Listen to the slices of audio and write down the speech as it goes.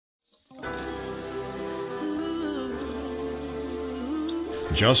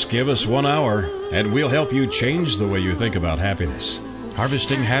Just give us 1 hour, and we'll help you change the way you think about happiness.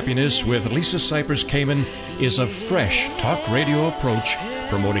 Harvesting Happiness with Lisa Cypers Kamen is a fresh talk radio approach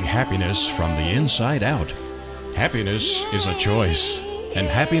promoting happiness from the inside out. Happiness is a choice, and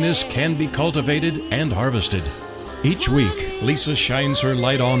happiness can be cultivated and harvested. Each week, Lisa shines her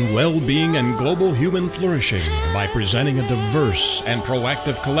light on well-being and global human flourishing by presenting a diverse and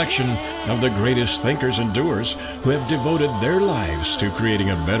proactive collection of the greatest thinkers and doers who have devoted their lives to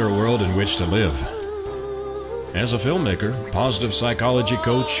creating a better world in which to live. As a filmmaker, positive psychology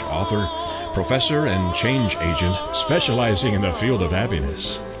coach, author, professor, and change agent specializing in the field of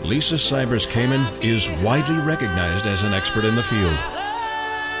happiness, Lisa Cypers Kamen is widely recognized as an expert in the field.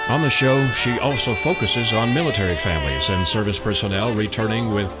 On the show, she also focuses on military families and service personnel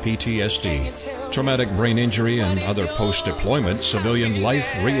returning with PTSD, traumatic brain injury, and other post-deployment civilian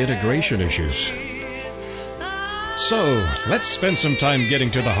life reintegration issues. So, let's spend some time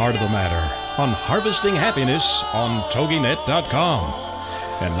getting to the heart of the matter on Harvesting Happiness on TogiNet.com.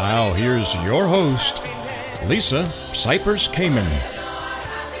 And now, here's your host, Lisa Cypers Kamen.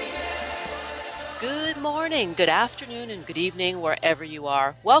 Good morning, good afternoon, and good evening, wherever you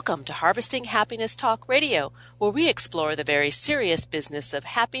are. Welcome to Harvesting Happiness Talk Radio, where we explore the very serious business of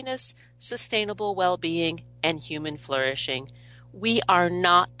happiness, sustainable well-being, and human flourishing. We are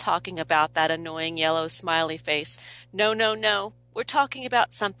not talking about that annoying yellow smiley face. No, no, no. We're talking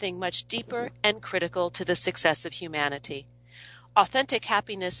about something much deeper and critical to the success of humanity. Authentic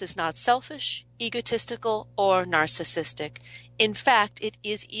happiness is not selfish, egotistical, or narcissistic. In fact, it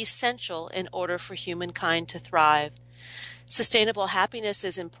is essential in order for humankind to thrive. Sustainable happiness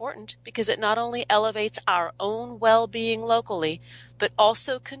is important because it not only elevates our own well-being locally, but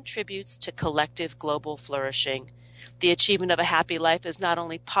also contributes to collective global flourishing. The achievement of a happy life is not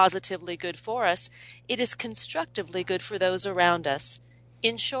only positively good for us, it is constructively good for those around us.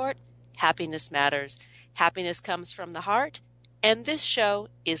 In short, happiness matters. Happiness comes from the heart, and this show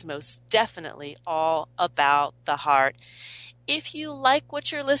is most definitely all about the heart. If you like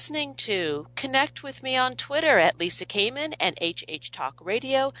what you're listening to, connect with me on Twitter at Lisa Kamen and HH Talk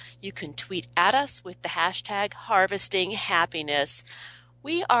Radio. You can tweet at us with the hashtag Harvesting Happiness.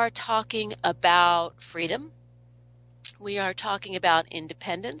 We are talking about freedom. We are talking about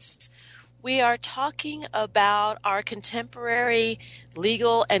independence. We are talking about our contemporary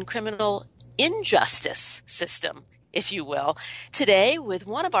legal and criminal injustice system, if you will, today with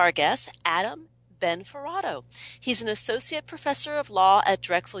one of our guests, Adam Benforado. He's an associate professor of law at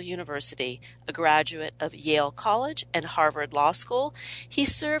Drexel University, a graduate of Yale College and Harvard Law School. He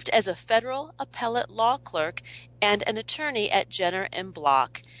served as a federal appellate law clerk and an attorney at Jenner and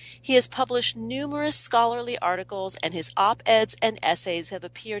Block. He has published numerous scholarly articles, and his op-eds and essays have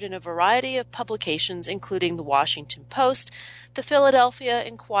appeared in a variety of publications, including the Washington Post, the Philadelphia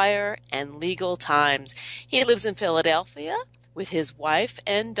Inquirer, and Legal Times. He lives in Philadelphia with his wife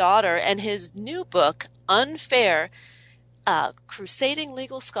and daughter, and his new book, Unfair, crusading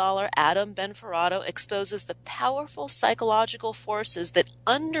legal scholar Adam Benforado exposes the powerful psychological forces that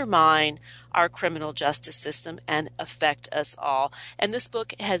undermine our criminal justice system and affect us all. And this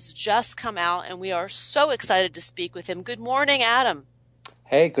book has just come out, and we are so excited to speak with him. Good morning, Adam.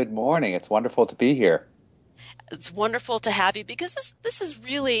 Hey, good morning. It's wonderful to be here. It's wonderful to have you because this is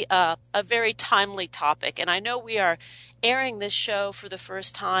really a very timely topic. And I know we are airing this show for the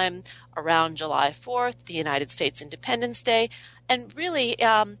first time around July 4th, the United States Independence Day, and really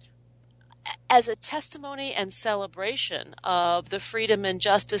as a testimony and celebration of the freedom and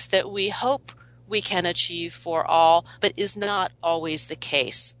justice that we hope we can achieve for all, but is not always the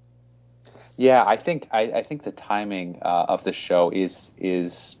case. Yeah, I think the timing of the show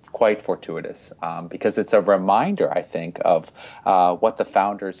is quite fortuitous because it's a reminder, I think, of what the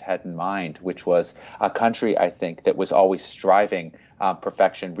founders had in mind, which was a country, I think, that was always striving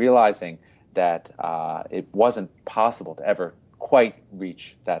perfection, realizing that it wasn't possible to ever quite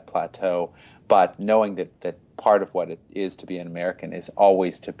reach that plateau, but knowing that part of what it is to be an American is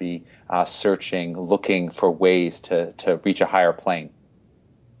always to be searching, looking for ways to reach a higher plane.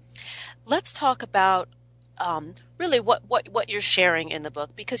 Let's talk about really what you're sharing in the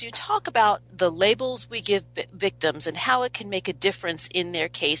book, because you talk about the labels we give victims and how it can make a difference in their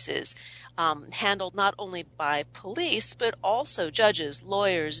cases, handled not only by police, but also judges,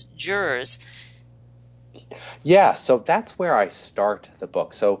 lawyers, jurors. Yeah, so that's where I start the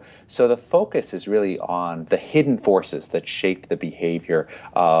book. So the focus is really on the hidden forces that shape the behavior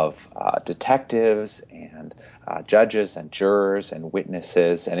of detectives and judges and jurors and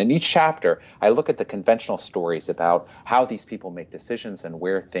witnesses. And in each chapter, I look at the conventional stories about how these people make decisions and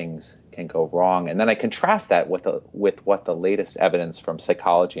where things can go wrong. And then I contrast that with what the latest evidence from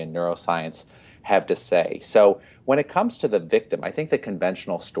psychology and neuroscience have to say. So when it comes to the victim, I think the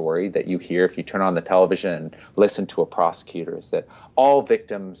conventional story that you hear if you turn on the television and listen to a prosecutor is that all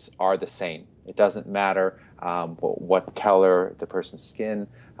victims are the same. It doesn't matter what color the person's skin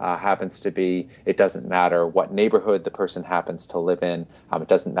happens to be. It doesn't matter what neighborhood the person happens to live in. It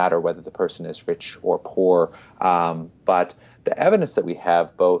doesn't matter whether the person is rich or poor. But the evidence that we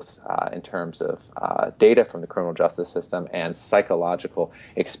have, both in terms of data from the criminal justice system and psychological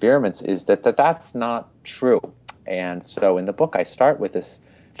experiments, is that that's not true. And so in the book, I start with this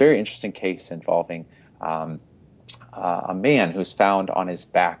very interesting case involving a man who's found on his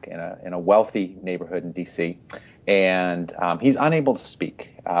back in a wealthy neighborhood in D.C., and he's unable to speak.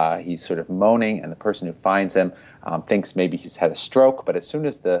 He's sort of moaning, and the person who finds him thinks maybe he's had a stroke, but as soon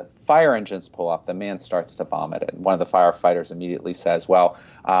as the fire engines pull up, the man starts to vomit. And one of the firefighters immediately says, well,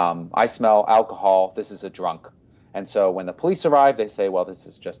 I smell alcohol. This is a drunk. And so when the police arrive, they say, well, this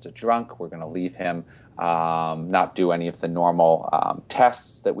is just a drunk. We're going to leave him, not do any of the normal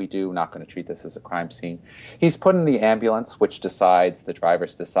tests that we do, not going to treat this as a crime scene. He's put in the ambulance, which the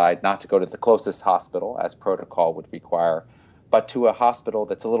drivers decide not to go to the closest hospital, as protocol would require, but to a hospital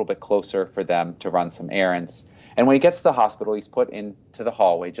that's a little bit closer for them to run some errands. And when he gets to the hospital, he's put into the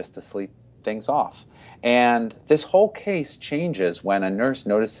hallway just to sleep things off. And this whole case changes when a nurse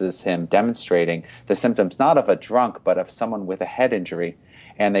notices him demonstrating the symptoms not of a drunk, but of someone with a head injury.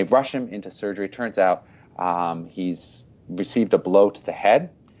 And they rush him into surgery. Turns out he's received a blow to the head.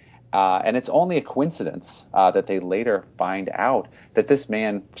 And it's only a coincidence that they later find out that this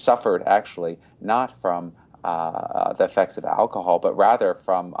man suffered actually not from the effects of alcohol, but rather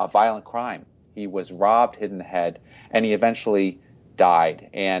from a violent crime. He was robbed, hit in the head, and he eventually died.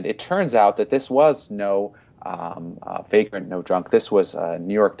 And it turns out that this was no vagrant, no drunk. This was a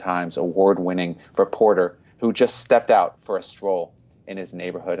New York Times award-winning reporter who just stepped out for a stroll in his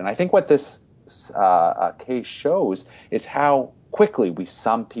neighborhood. And I think what this case shows is how quickly we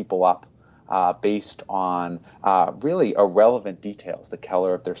sum people up based on really irrelevant details, the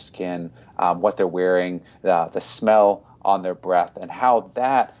color of their skin, what they're wearing, the smell on their breath, and how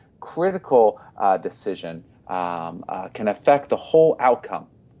that critical decision can affect the whole outcome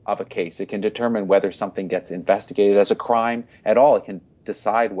of a case. It can determine whether something gets investigated as a crime at all. It can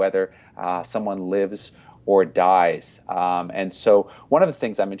decide whether someone lives or dies. And so one of the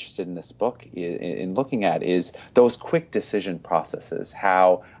things I'm interested in this book in looking at is those quick decision processes,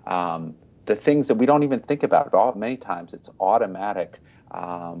 how the things that we don't even think about, many times it's automatic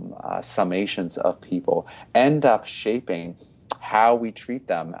summations of people, end up shaping how we treat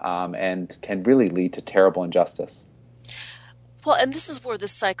them and can really lead to terrible injustice. Well, and this is where the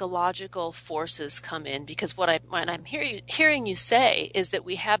psychological forces come in, because what I'm hearing you say is that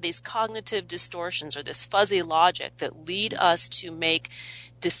we have these cognitive distortions or this fuzzy logic that lead us to make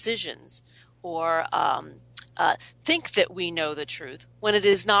decisions or think that we know the truth when it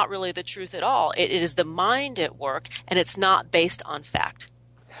is not really the truth at all. It is the mind at work, and it's not based on fact.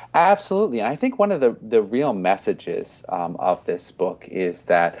 Absolutely. And I think one of the real messages of this book is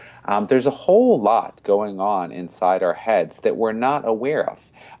that there's a whole lot going on inside our heads that we're not aware of.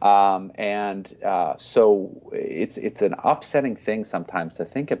 So it's an upsetting thing sometimes to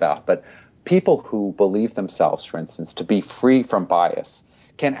think about. But people who believe themselves, for instance, to be free from bias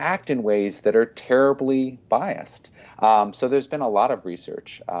can act in ways that are terribly biased. So there's been a lot of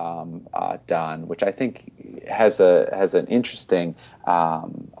research done, which I think has an interesting,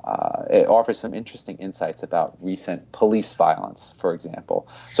 it offers some interesting insights about recent police violence, for example.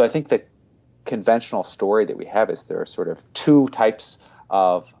 So I think the conventional story that we have is there are sort of two types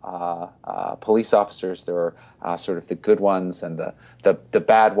of police officers. There are sort of the good ones and the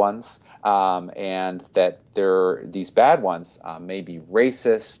bad ones. And that these bad ones may be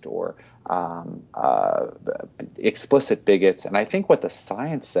racist or explicit bigots. And I think what the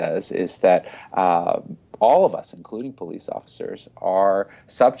science says is that all of us, including police officers, are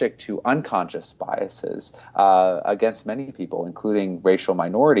subject to unconscious biases against many people, including racial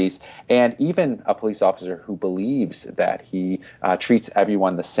minorities. And even a police officer who believes that he treats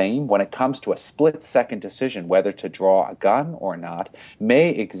everyone the same, when it comes to a split-second decision whether to draw a gun or not, may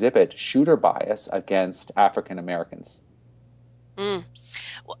exhibit shooter bias against African Americans.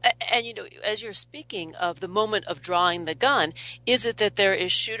 And, as you're speaking of the moment of drawing the gun, is it that there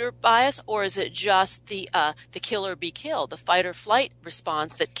is shooter bias, or is it just the kill or be killed, the fight or flight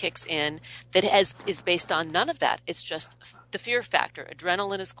response that kicks in that is based on none of that? It's just the fear factor.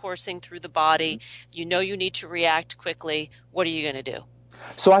 Adrenaline is coursing through the body. You need to react quickly. What are you going to do?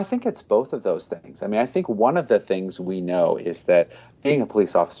 So I think it's both of those things. I mean, I think one of the things we know is that being a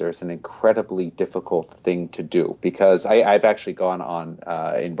police officer is an incredibly difficult thing to do, because I've actually gone on,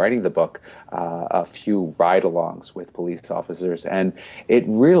 in writing the book, a few ride-alongs with police officers, and it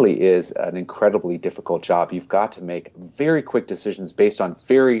really is an incredibly difficult job. You've got to make very quick decisions based on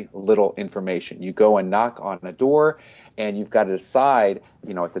very little information. You go and knock on a door, and you've got to decide,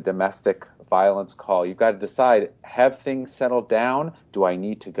 it's a domestic violence call. You've got to decide, have things settled down? Do I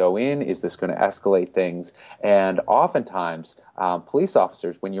need to go in? Is this going to escalate things? And oftentimes, police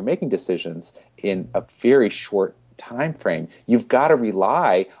officers, when you're making decisions in a very short time frame, you've got to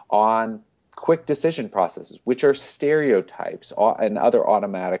rely on quick decision processes, which are stereotypes and other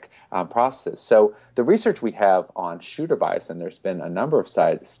automatic processes. So the research we have on shooter bias, and there's been a number of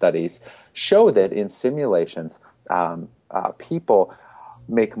studies, show that in simulations, people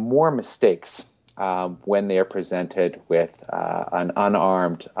make more mistakes when they are presented with an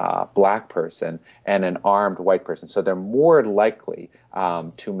unarmed black person and an armed white person. So they're more likely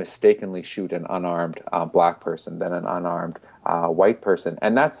to mistakenly shoot an unarmed black person than an unarmed white person.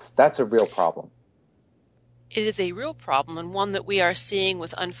 And that's a real problem. It is a real problem, and one that we are seeing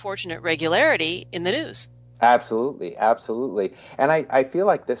with unfortunate regularity in the news. Absolutely, absolutely. And I feel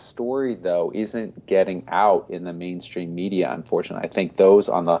like this story, though, isn't getting out in the mainstream media, unfortunately. I think those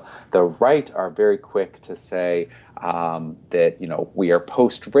on the right are very quick to say that, we are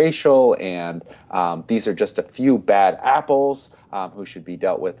post-racial and these are just a few bad apples who should be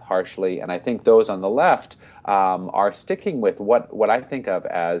dealt with harshly. And I think those on the left are sticking with what I think of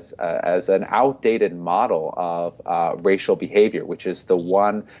as an outdated model of racial behavior, which is the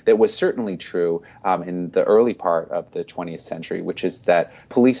one that was certainly true in the early part of the 20th century, which is that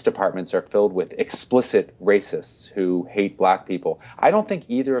police departments are filled with explicit racists who hate black people. I don't think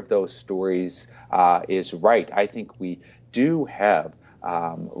either of those stories is right. I think we do have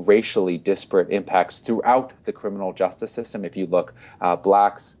racially disparate impacts throughout the criminal justice system. If you look,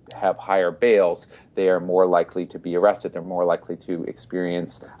 blacks have higher bails. They are more likely to be arrested. They're more likely to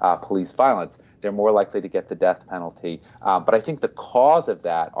experience police violence. They're more likely to get the death penalty. But I think the cause of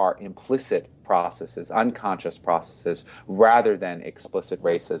that are implicit processes, unconscious processes, rather than explicit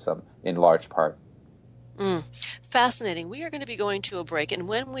racism in large part. Fascinating. We are going to be going to a break, and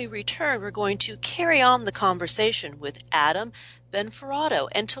when we return, we're going to carry on the conversation with Adam Benforado,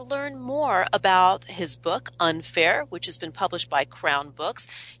 and to learn more about his book, Unfair, which has been published by Crown Books,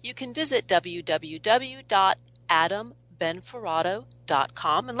 you can visit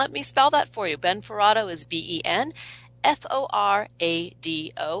www.adambenforado.com, and let me spell that for you. Benforado is BenForado,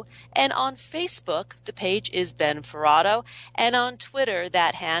 and on Facebook, the page is Benforado, and on Twitter,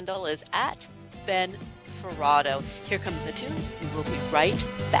 that handle is @Benforado. Here come the tunes. We will be right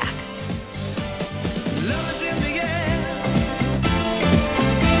back. Love is in the air.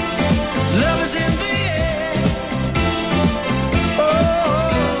 Love is in the air. Oh.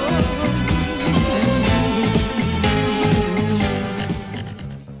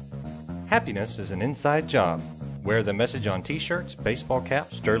 Happiness is an inside job. Wear the message on t-shirts, baseball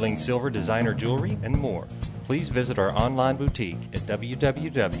caps, sterling silver designer jewelry, and more. Please visit our online boutique at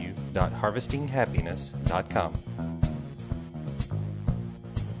www.harvestinghappiness.com.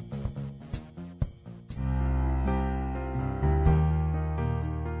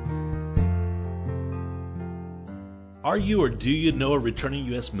 Are you or do you know a returning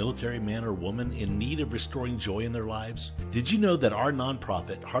U.S. military man or woman in need of restoring joy in their lives? Did you know that our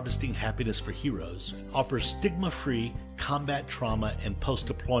nonprofit, Harvesting Happiness for Heroes, offers stigma-free combat trauma and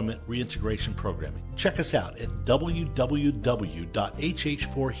post-deployment reintegration programming? Check us out at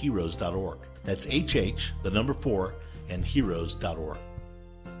www.hh4heroes.org. That's HH, the number 4, and heroes.org.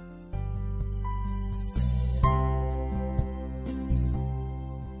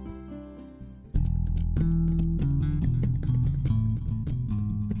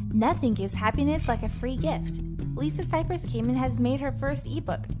 Nothing gives happiness like a free gift. Lisa Cypers Kamen has made her first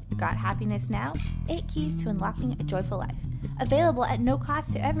ebook, Got Happiness Now? 8 Keys to Unlocking a Joyful Life, available at no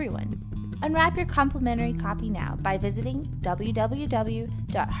cost to everyone. Unwrap your complimentary copy now by visiting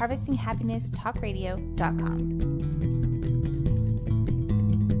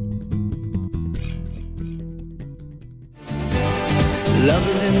Love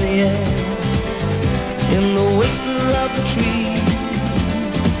is in the air, in the whisper of the tree.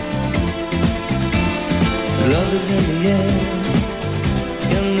 Love is in the air,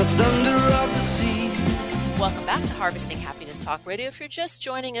 in the Harvesting Happiness Talk Radio. If you're just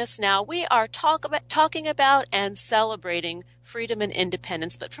joining us now, we are talking about and celebrating freedom and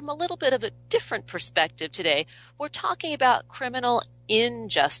independence, but from a little bit of a different perspective today. We're talking about criminal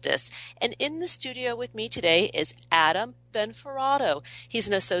injustice. And in the studio with me today is Adam Benforado. He's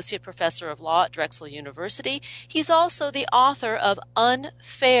an associate professor of law at Drexel University. He's also the author of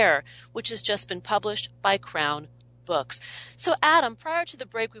Unfair, which has just been published by Crown Books. So, Adam, prior to the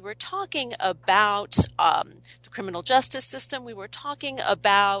break, we were talking about the criminal justice system. We were talking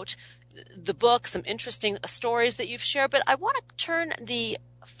about the book, some interesting stories that you've shared. But I want to turn the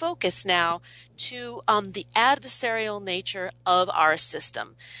focus now to the adversarial nature of our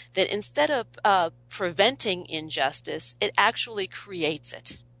system, that instead of preventing injustice, it actually creates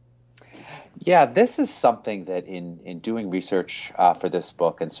it. Yeah, this is something that in doing research for this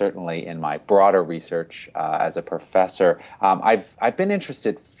book, and certainly in my broader research as a professor, I've been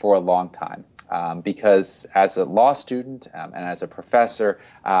interested for a long time. Because as a law student and as a professor,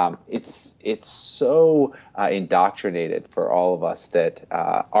 it's so indoctrinated for all of us that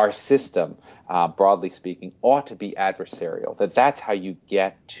our system, broadly speaking, ought to be adversarial, that's how you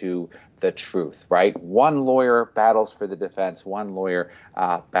get to the truth, right? One lawyer battles for the defense, one lawyer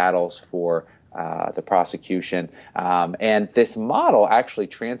battles for the prosecution. And this model actually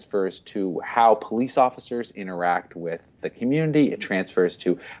transfers to how police officers interact with the community. It transfers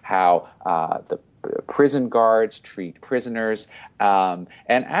to how the prison guards treat prisoners. And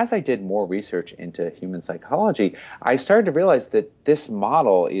as I did more research into human psychology, I started to realize that this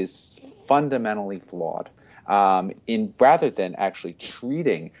model is fundamentally flawed. Rather than actually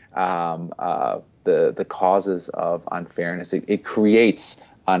treating the causes of unfairness, it creates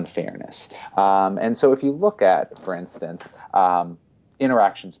unfairness. And so if you look at, for instance,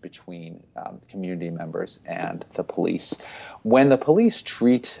 interactions between community members and the police, when the police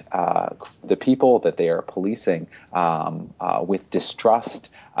treat the people that they are policing with distrust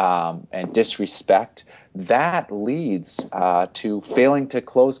and disrespect, that leads to failing to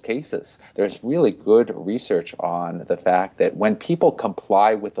close cases. There's really good research on the fact that when people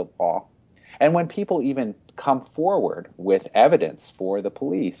comply with the law, and when people even come forward with evidence for the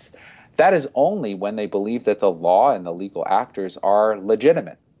police, that is only when they believe that the law and the legal actors are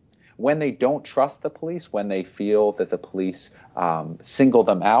legitimate. When they don't trust the police, when they feel that the police single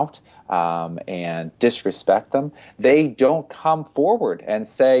them out and disrespect them, they don't come forward and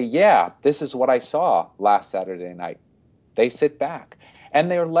say, yeah, this is what I saw last Saturday night. They sit back. And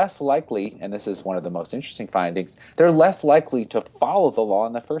they're less likely, and this is one of the most interesting findings, they're less likely to follow the law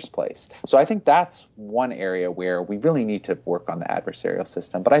in the first place. So I think that's one area where we really need to work on the adversarial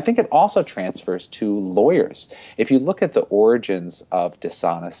system. But I think it also transfers to lawyers. If you look at the origins of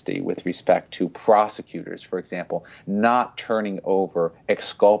dishonesty with respect to prosecutors, for example, not turning over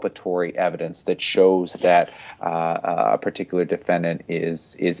exculpatory evidence that shows that a particular defendant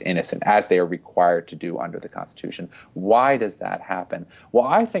is innocent, as they are required to do under the Constitution, why does that happen? Well,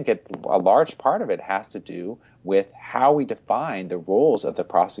 I think a large part of it has to do with how we define the roles of the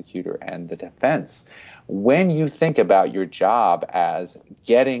prosecutor and the defense. When you think about your job as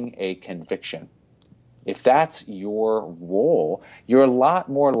getting a conviction, if that's your role, you're a lot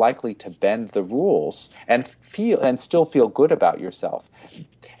more likely to bend the rules and still feel good about yourself.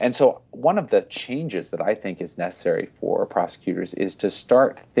 And so one of the changes that I think is necessary for prosecutors is to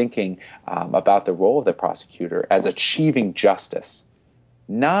start thinking about the role of the prosecutor as achieving justice.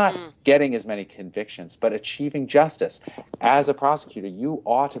 Not getting as many convictions, but achieving justice. As a prosecutor, you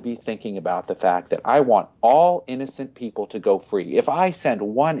ought to be thinking about the fact that I want all innocent people to go free. If I send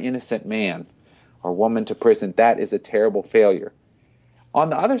one innocent man or woman to prison, that is a terrible failure.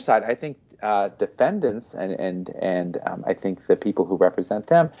 On the other side, I think defendants and I think the people who represent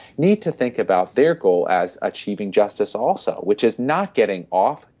them need to think about their goal as achieving justice also, which is not getting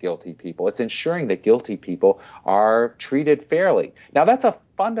off guilty people. It's ensuring that guilty people are treated fairly. Now, that's a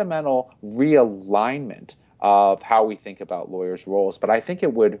fundamental realignment of how we think about lawyers' roles, but I think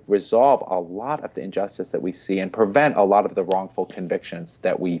it would resolve a lot of the injustice that we see and prevent a lot of the wrongful convictions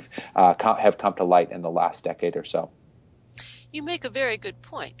that we've have come to light in the last decade or so. You make a very good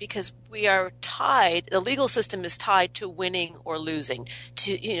point, because we are tied, the legal system is tied to winning or losing,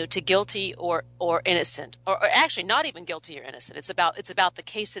 to guilty or innocent, or actually not even guilty or innocent. It's about the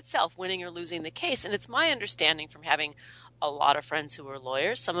case itself, winning or losing the case. And it's my understanding from having a lot of friends who are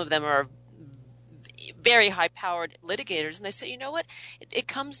lawyers, some of them are very high-powered litigators, and they say, you know what, it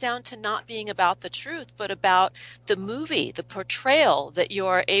comes down to not being about the truth, but about the movie, the portrayal that you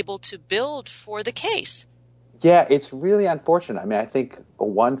are able to build for the case. Yeah, it's really unfortunate. I mean, I think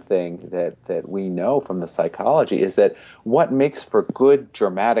one thing that we know from the psychology is that what makes for good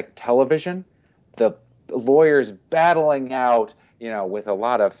dramatic television, the lawyers battling out, with a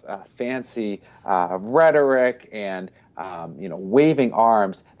lot of fancy rhetoric and waving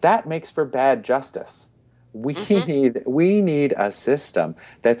arms, that makes for bad justice. We need a system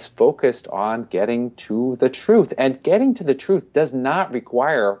that's focused on getting to the truth, and getting to the truth does not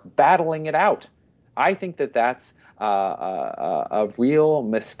require battling it out. I think that that's a real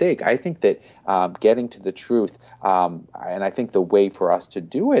mistake. I think that getting to the truth, and I think the way for us to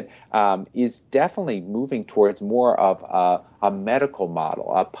do it is definitely moving towards more of a medical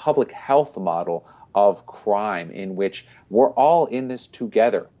model, a public health model of crime, in which we're all in this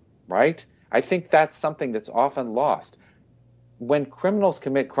together, right? I think that's something that's often lost. When criminals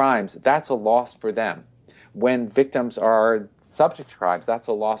commit crimes, that's a loss for them. When victims are subject to crimes, that's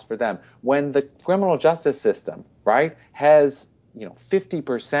a loss for them. When the criminal justice system, right, has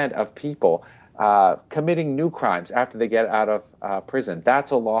 50% of people committing new crimes after they get out of prison,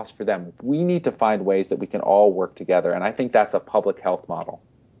 that's a loss for them. We need to find ways that we can all work together, and I think that's a public health model.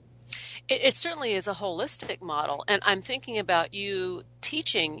 It certainly is a holistic model, and I'm thinking about you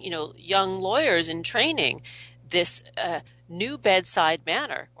teaching, young lawyers in training this new bedside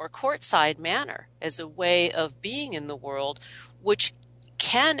manner or courtside manner as a way of being in the world, which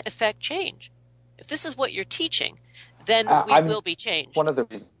can affect change. If this is what you're teaching, then we will be changed. One of the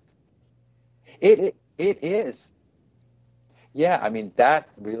reasons it is. Yeah, I mean, that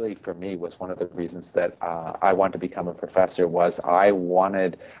really, for me, was one of the reasons that I wanted to become a professor. Was I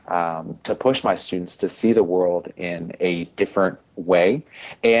wanted to push my students to see the world in a different way,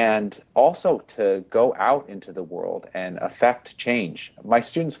 and also to go out into the world and affect change. My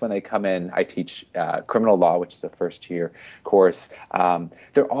students, when they come in, I teach criminal law, which is a first-year course.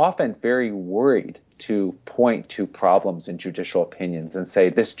 They're often very worried to point to problems in judicial opinions and say,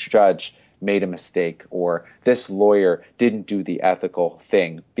 this judge made a mistake, or this lawyer didn't do the ethical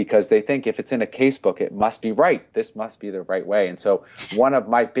thing, because they think if it's in a casebook, it must be right. This must be the right way. And so one of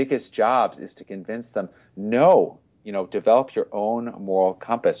my biggest jobs is to convince them, no, develop your own moral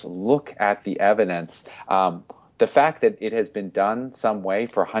compass. Look at the evidence. The fact that it has been done some way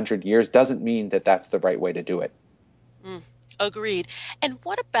for 100 years doesn't mean that that's the right way to do it. Agreed. And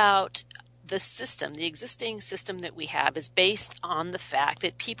what about the system, the existing system that we have is based on the fact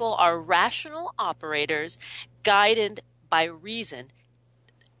that people are rational operators guided by reason.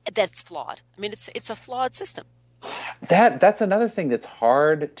 That's flawed. I mean, it's a flawed system. That's another thing that's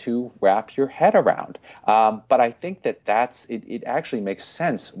hard to wrap your head around. But I think that it actually makes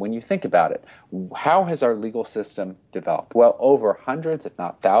sense when you think about it. How has our legal system developed? Well, over hundreds, if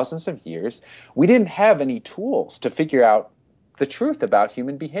not thousands of years, we didn't have any tools to figure out the truth about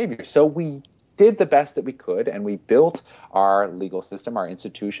human behavior. So we did the best that we could, and we built our legal system, our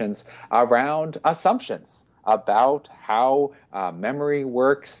institutions, around assumptions about how memory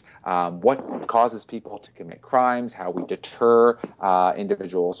works, what causes people to commit crimes, how we deter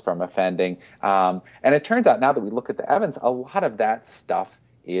individuals from offending. And it turns out, now that we look at the evidence, a lot of that stuff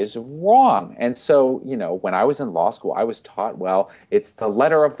is wrong. And so, when I was in law school, I was taught, well, it's the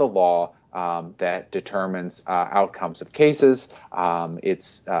letter of the law that determines outcomes of cases.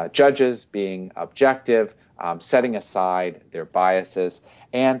 It's judges being objective, setting aside their biases.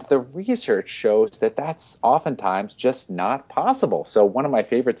 And the research shows that that's oftentimes just not possible. So one of my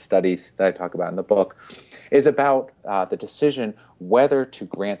favorite studies that I talk about in the book is about the decision whether to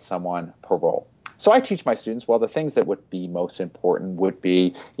grant someone parole. So I teach my students, well, the things that would be most important would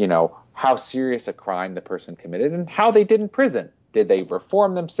be, how serious a crime the person committed and how they did in prison. Did they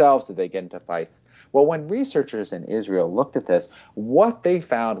reform themselves? Did they get into fights? Well, when researchers in Israel looked at this, what they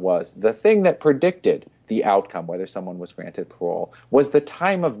found was the thing that predicted the outcome, whether someone was granted parole, was the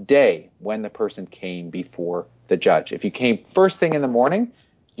time of day when the person came before the judge. If you came first thing in the morning,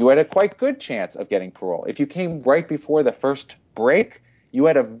 you had a quite good chance of getting parole. If you came right before the first break, you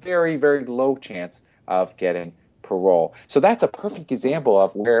had a very, very low chance of getting parole. So that's a perfect example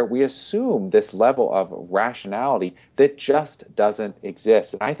of where we assume this level of rationality that just doesn't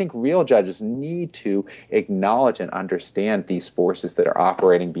exist. And I think real judges need to acknowledge and understand these forces that are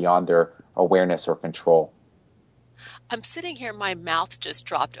operating beyond their awareness or control. I'm sitting here, my mouth just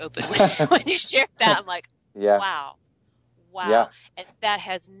dropped open when you shared that. I'm like, yeah. Wow. Yeah. And that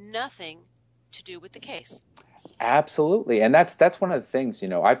has nothing to do with the case. Absolutely. And that's one of the things,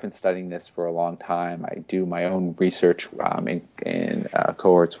 I've been studying this for a long time. I do my own research in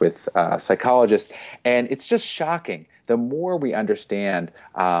cohorts with psychologists, and it's just shocking. The more we understand,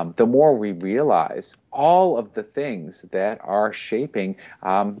 the more we realize all of the things that are shaping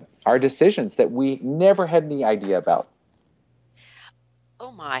our decisions that we never had any idea about.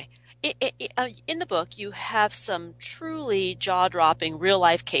 Oh my. In the book, you have some truly jaw-dropping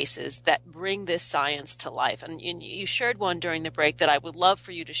real-life cases that bring this science to life. And you shared one during the break that I would love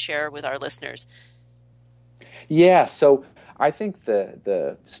for you to share with our listeners. Yeah, so I think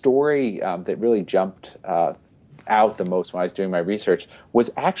the story that really jumped out the most when I was doing my research was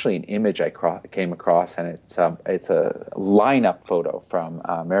actually an image I came across, and it's a lineup photo from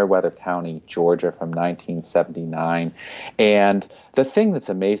Meriwether County, Georgia, from 1979. And the thing that's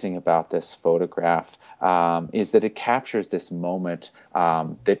amazing about this photograph is that it captures this moment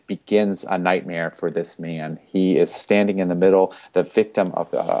that begins a nightmare for this man. He is standing in the middle. The victim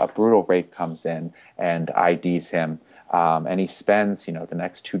of a brutal rape comes in and IDs him. And he spends, the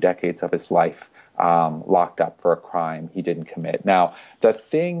next 2 decades of his life locked up for a crime he didn't commit. Now, the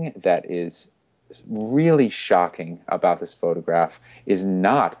thing that is really shocking about this photograph is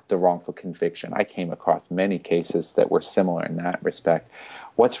not the wrongful conviction. I came across many cases that were similar in that respect.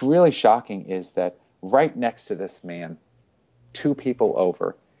 What's really shocking is that right next to this man, 2 people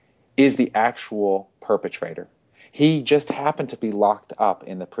over, is the actual perpetrator. He just happened to be locked up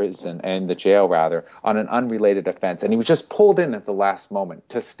in the prison, and the jail rather, on an unrelated offense. And he was just pulled in at the last moment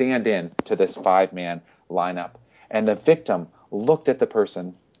to stand in to this 5-man lineup. And the victim looked at the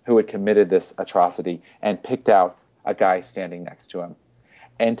person who had committed this atrocity and picked out a guy standing next to him.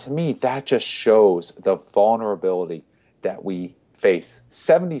 And to me, that just shows the vulnerability that we face.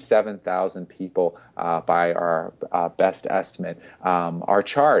 77,000 people, by our best estimate, are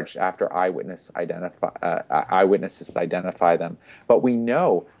charged after eyewitnesses identify them. But we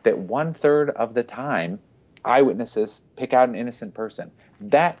know that 1/3 of the time, eyewitnesses pick out an innocent person.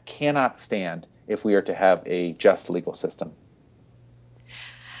 That cannot stand if we are to have a just legal system.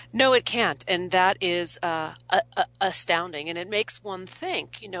 No, it can't, and that is astounding, and it makes one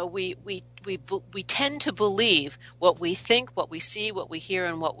think. We tend to believe what we think, what we see, what we hear,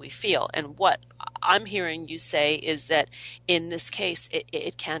 and what we feel. And what I'm hearing you say is that in this case,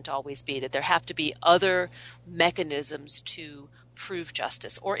 it can't always be, that there have to be other mechanisms to prove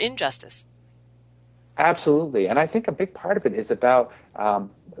justice or injustice. Absolutely, and I think a big part of it is about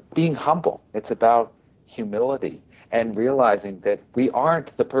being humble. It's about humility and realizing that we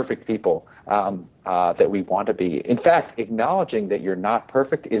aren't the perfect people that we want to be. In fact, acknowledging that you're not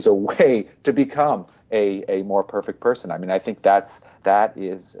perfect is a way to become a more perfect person. I mean, I think that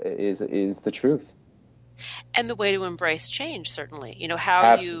is the truth. And the way to embrace change, certainly. How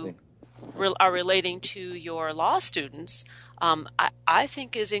Absolutely. you are relating to your law students, I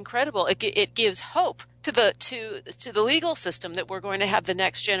think is incredible. It gives hope to the legal system that we're going to have the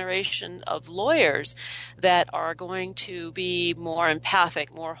next generation of lawyers that are going to be more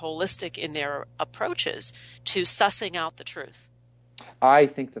empathic, more holistic in their approaches to sussing out the truth. I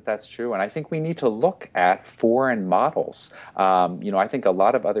think that that's true, and I think we need to look at foreign models. I think a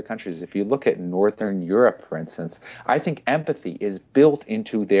lot of other countries, if you look at Northern Europe, for instance, I think empathy is built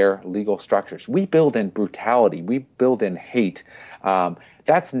into their legal structures. We build in brutality. We build in hate.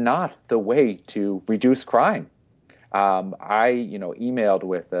 That's not the way to reduce crime. I emailed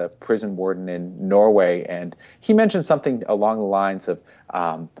with a prison warden in Norway, and he mentioned something along the lines of,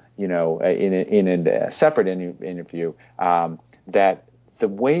 in a separate interview, that the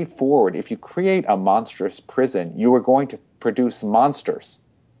way forward, if you create a monstrous prison, you are going to produce monsters.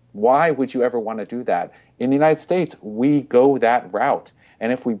 Why would you ever want to do that? In the United States, we go that route.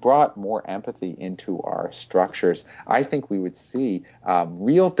 And if we brought more empathy into our structures, I think we would see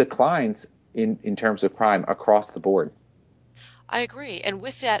real declines in terms of crime across the board. I agree. And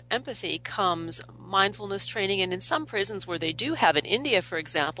with that empathy comes mindfulness training. And in some prisons where they do have, in India, for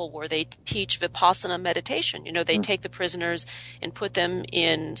example, where they teach Vipassana meditation, they take the prisoners and put them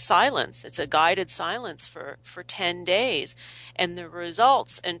in silence. It's a guided silence for 10 days. And the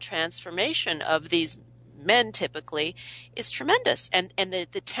results and transformation of these men typically is tremendous. And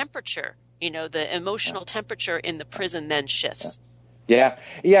the temperature, the emotional temperature in the prison then shifts. Yeah.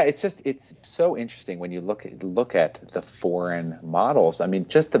 It's so interesting when you look at the foreign models. I mean,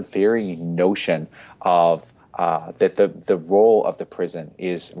 just the very notion of that the role of the prison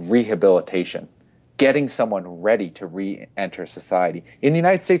is rehabilitation, getting someone ready to re-enter society. In the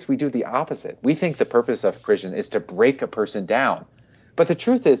United States, we do the opposite. We think the purpose of prison is to break a person down. But the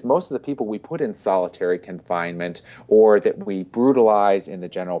truth is, most of the people we put in solitary confinement or that we brutalize in the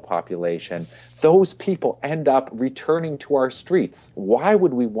general population, those people end up returning to our streets. Why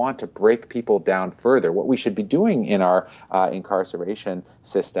would we want to break people down further? What we should be doing in our incarceration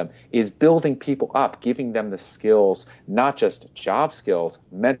system is building people up, giving them the skills, not just job skills,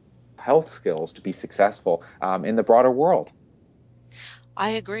 mental health skills to be successful in the broader world.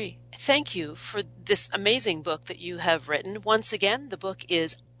 I agree. Thank you for this amazing book that you have written. Once again, the book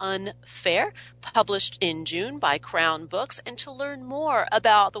is Unfair, published in June by Crown Books. And to learn more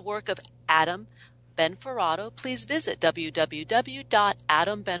about the work of Adam Benforado, please visit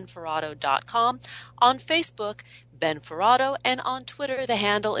www.adambenforado.com. On Facebook, Benforado, and on Twitter, the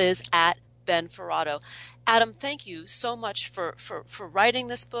handle is @Benforado. Adam, thank you so much for writing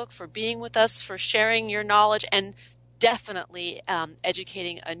this book, for being with us, for sharing your knowledge, and definitely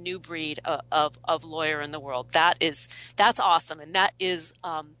educating a new breed of lawyer in the world. That's awesome, and that is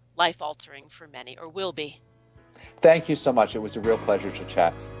life-altering for many, or will be. Thank you so much. It was a real pleasure to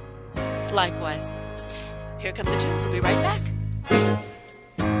chat. Likewise. Here come the tunes. We'll be right back.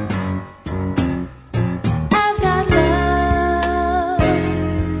 I've got love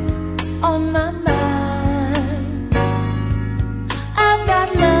on my mind. I've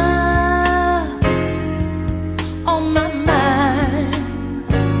got love on my mind.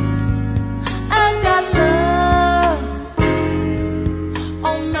 I've got love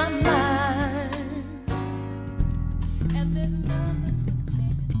on my mind. And there's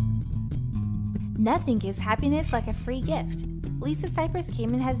Nothing gives happiness like a free gift. Lisa Cypers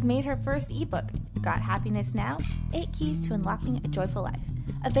Kamen has made her first ebook, Got Happiness Now? 8 Keys to Unlocking a Joyful Life,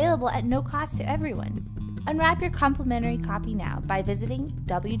 available at no cost to everyone. Unwrap your complimentary copy now by visiting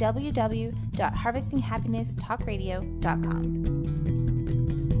www.harvestinghappinesstalkradio.com.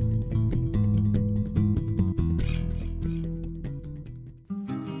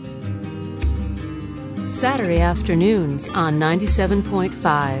 Saturday afternoons on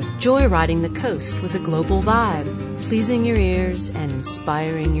 97.5, joyriding the coast with a global vibe, pleasing your ears and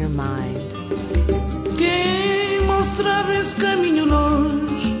inspiring your mind. Quem mostrava esse caminho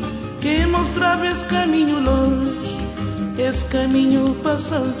longe, quem mostrava esse caminho longe, esse caminho para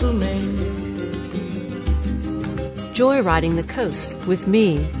Santo Tomé. Joyriding the coast with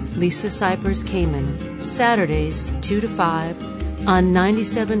me, Lisa Cypers Kamen, Saturdays 2 to 5 on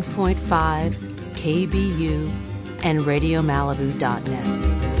 97.5 KBU and RadioMalibu.net.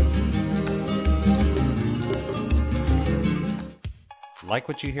 Like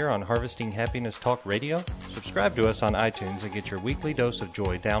what you hear on Harvesting Happiness Talk Radio? Subscribe to us on iTunes and get your weekly dose of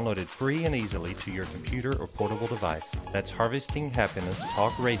joy downloaded free and easily to your computer or portable device. That's Harvesting Happiness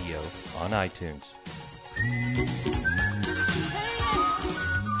Talk Radio on iTunes.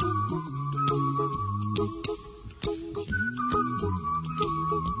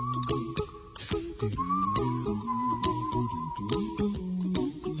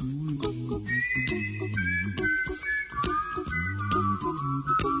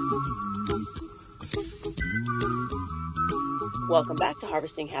 Welcome back to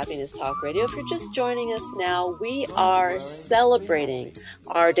Harvesting Happiness Talk Radio. If you're just joining us now, we are celebrating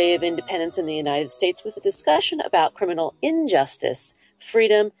our Day of Independence in the United States with a discussion about criminal injustice,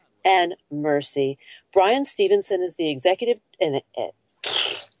 freedom, and mercy. Bryan Stevenson is the executive...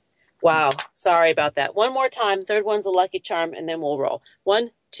 Wow, sorry about that. One more time. Third one's a lucky charm, and then we'll roll.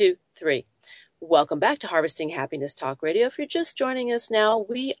 1, 2, 3. Welcome back to Harvesting Happiness Talk Radio. If you're just joining us now,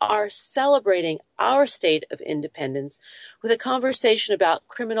 we are celebrating our state of independence with a conversation about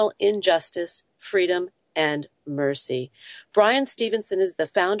criminal injustice, freedom, and mercy. Bryan Stevenson is the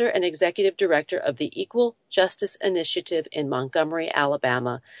founder and executive director of the Equal Justice Initiative in Montgomery,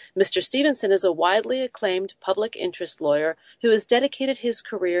 Alabama. Mr. Stevenson is a widely acclaimed public interest lawyer who has dedicated his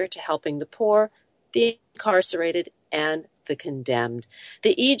career to helping the poor, the incarcerated, and the condemned.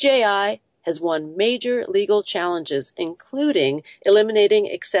 The EJI has won major legal challenges, including eliminating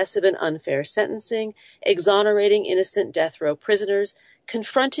excessive and unfair sentencing, exonerating innocent death row prisoners,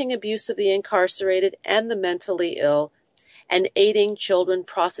 confronting abuse of the incarcerated and the mentally ill, and aiding children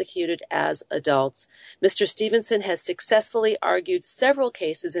prosecuted as adults. Mr. Stevenson has successfully argued several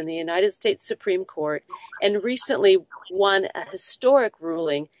cases in the United States Supreme Court and recently won a historic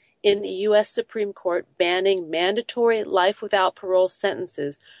ruling in the U.S. Supreme Court banning mandatory life without parole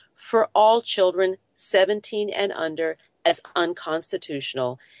sentences for all children 17 and under as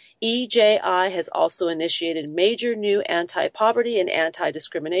unconstitutional. EJI has also initiated major new anti-poverty and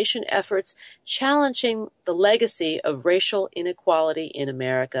anti-discrimination efforts challenging the legacy of racial inequality in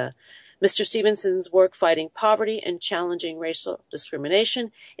America. Mr. Stevenson's work fighting poverty and challenging racial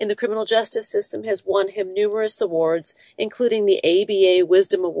discrimination in the criminal justice system has won him numerous awards, including the ABA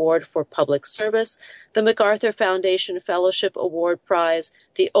Wisdom Award for Public Service, the MacArthur Foundation Fellowship Award Prize,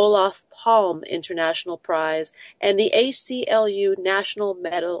 the Olof Palme International Prize, and the ACLU National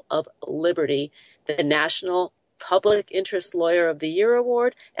Medal of Liberty, the National Public Interest Lawyer of the Year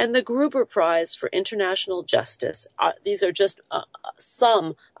Award, and the Gruber Prize for International Justice. These are just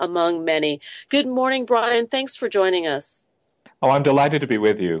some among many. Good morning, Bryan. Thanks for joining us. Oh, I'm delighted to be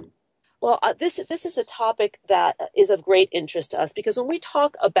with you. Well, this is a topic that is of great interest to us because when we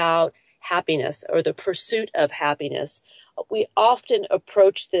talk about happiness or the pursuit of happiness, we often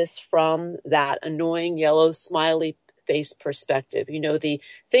approach this from that annoying yellow smiley face perspective. You know, the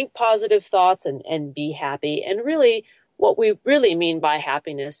think positive thoughts and be happy. And really, what we really mean by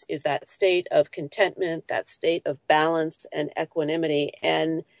happiness is that state of contentment, that state of balance and equanimity.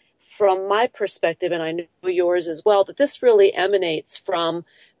 And from my perspective, and I know yours as well, that this really emanates from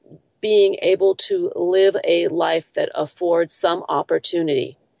being able to live a life that affords some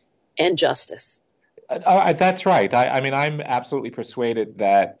opportunity and justice. That's right. I mean, I'm absolutely persuaded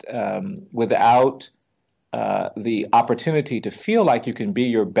that without the opportunity to feel like you can be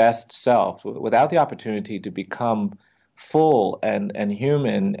your best self, without the opportunity to become full and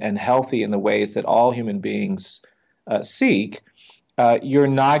human and healthy in the ways that all human beings seek, you're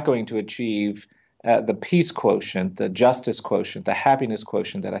not going to achieve the peace quotient, the justice quotient, the happiness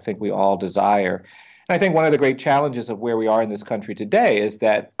quotient that I think we all desire. And I think one of the great challenges of where we are in this country today is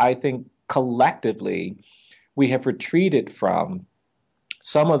that I think collectively we have retreated from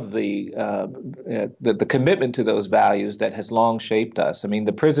some of the commitment to those values that has long shaped us. I mean,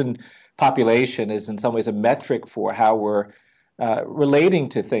 the prison population is in some ways a metric for how we're relating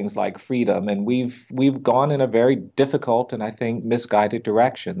to things like freedom, and we've gone in a very difficult and I think misguided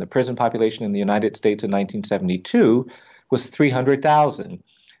direction. The prison population in the United States in 1972 was 300,000.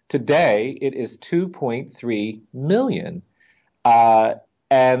 Today, it is 2.3 million,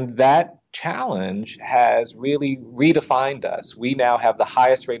 and that challenge has really redefined us. We now have the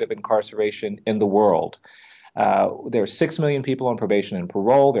highest rate of incarceration in the world. There are 6 million people on probation and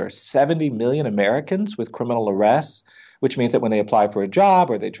parole. There are 70 million Americans with criminal arrests, which means that when they apply for a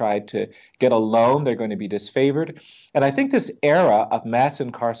job or they try to get a loan, they're going to be disfavored. And I think this era of mass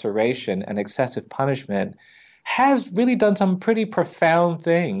incarceration and excessive punishment has really done some pretty profound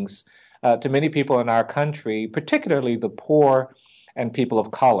things to many people in our country, particularly the poor and people of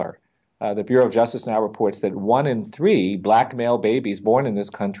color. The Bureau of Justice now reports that 1 in 3 black male babies born in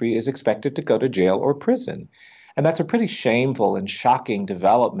this country is expected to go to jail or prison. And that's a pretty shameful and shocking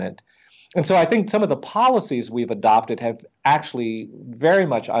development. And so I think some of the policies we've adopted have actually very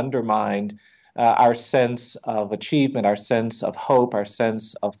much undermined our sense of achievement, our sense of hope, our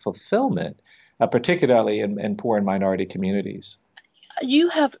sense of fulfillment, particularly in poor and minority communities. You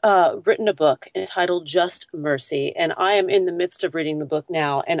have written a book entitled Just Mercy, and I am in the midst of reading the book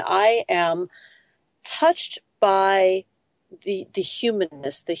now, and I am touched by the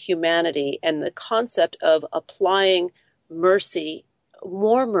humanness, the humanity, and the concept of applying mercy,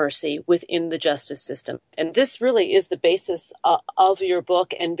 more mercy within the justice system. And this really is the basis of your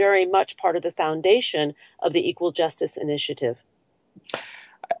book and very much part of the foundation of the Equal Justice Initiative.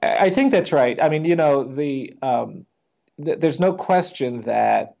 I think that's right. I mean, you know, there's no question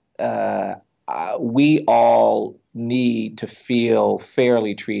that we all need to feel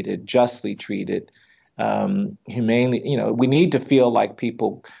fairly treated, justly treated, humanely. You know, we need to feel like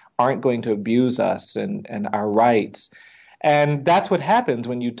people aren't going to abuse us and our rights. And that's what happens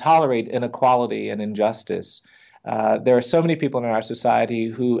when you tolerate inequality and injustice. There are so many people in our society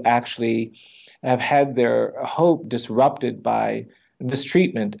who actually have had their hope disrupted by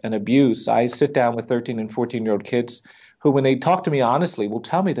mistreatment and abuse. I sit down with 13 and 14-year-old kids who, when they talk to me honestly, will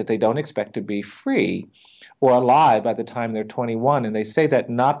tell me that they don't expect to be free or alive by the time they're 21. And they say that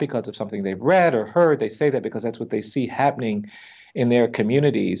not because of something they've read or heard. They say that because that's what they see happening in their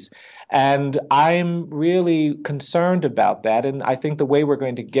communities. And I'm really concerned about that. And I think the way we're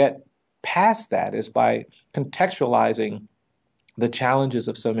going to get past that is by contextualizing the challenges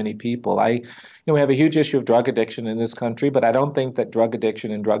of so many people. We have a huge issue of drug addiction in this country, but I don't think that drug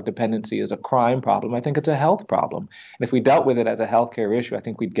addiction and drug dependency is a crime problem. I think it's a health problem. And if we dealt with it as a healthcare issue, I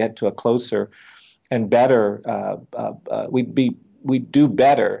think we'd get to a closer and better, we'd do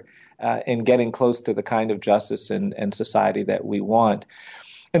better in getting close to the kind of justice and society that we want.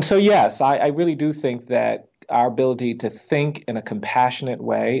 And so, yes, I really do think that our ability to think in a compassionate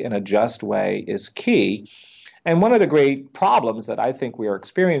way, in a just way, is key. And one of the great problems that I think we are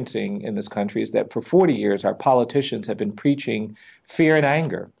experiencing in this country is that for 40 years, our politicians have been preaching fear and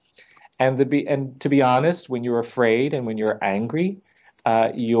anger. And to be honest, when you're afraid and when you're angry,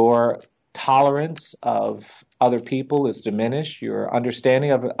 your tolerance of other people is diminished. Your understanding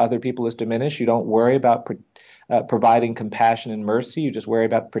of other people is diminished. You don't worry about providing compassion and mercy. You just worry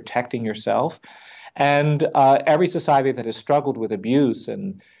about protecting yourself. And every society that has struggled with abuse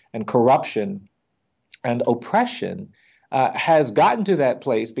and corruption and oppression has gotten to that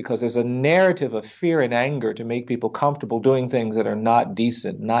place because there's a narrative of fear and anger to make people comfortable doing things that are not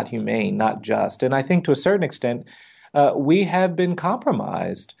decent, not humane, not just. And I think to a certain extent, we have been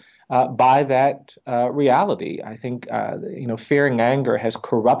compromised by that reality. I think fear and anger has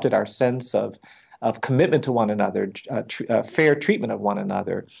corrupted our sense of commitment to one another, fair treatment of one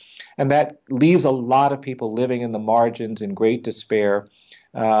another, and that leaves a lot of people living in the margins in great despair,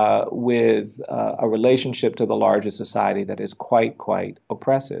 with a relationship to the larger society that is quite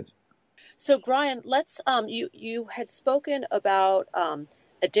oppressive. So, Brian, let's you had spoken about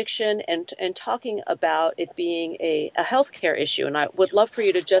addiction and talking about it being a healthcare issue, and I would love for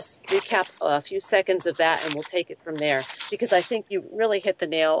you to just recap a few seconds of that, and we'll take it from there, because I think you really hit the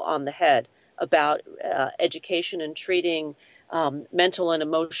nail on the head about education and treating mental and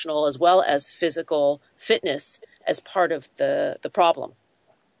emotional as well as physical fitness as part of the problem,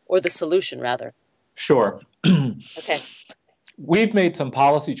 or the solution, rather. Sure. Okay. We've made some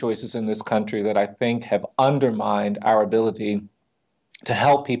policy choices in this country that I think have undermined our ability to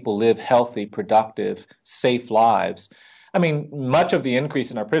help people live healthy, productive, safe lives. I mean, much of the increase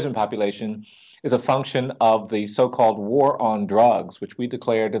in our prison population is a function of the so-called war on drugs, which we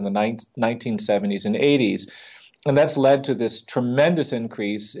declared in the 1970s and 80s. And that's led to this tremendous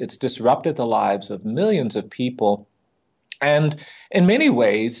increase. It's disrupted the lives of millions of people. And in many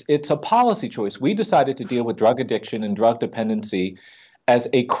ways, it's a policy choice. We decided to deal with drug addiction and drug dependency as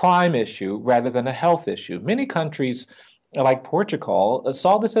a crime issue rather than a health issue. Many countries, like Portugal,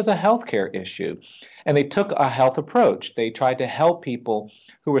 saw this as a healthcare issue, and they took a health approach. They tried to help people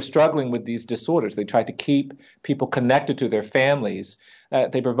who were struggling with these disorders. They tried to keep people connected to their families.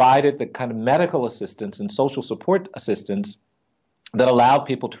 They provided the kind of medical assistance and social support assistance that allowed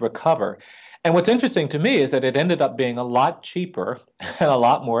people to recover. And what's interesting to me is that it ended up being a lot cheaper and a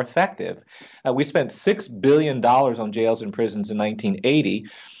lot more effective. We spent $6 billion on jails and prisons in 1980.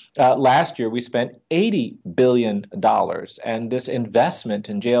 Last year, we spent $80 billion. And this investment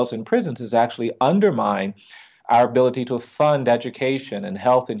in jails and prisons has actually undermined our ability to fund education and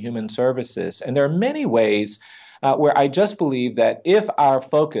health and human services. And there are many ways where I just believe that if our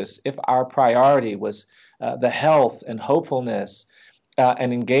focus, if our priority was the health and hopefulness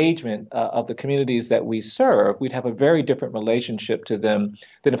and engagement of the communities that we serve, we'd have a very different relationship to them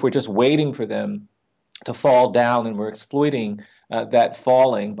than if we're just waiting for them to fall down and we're exploiting that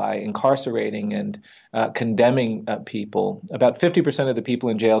falling by incarcerating and condemning people. About 50% of the people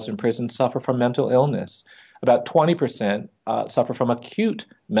in jails and prisons suffer from mental illness. About 20% suffer from acute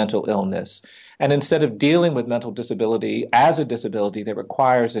mental illness. And instead of dealing with mental disability as a disability that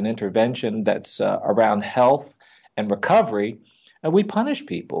requires an intervention that's around health and recovery, we punish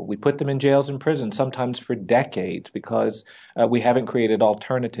people. We put them in jails and prisons, sometimes for decades, because we haven't created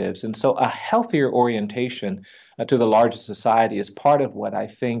alternatives. And so a healthier orientation to the larger society is part of what I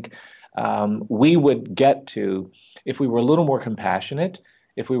think we would get to if we were a little more compassionate,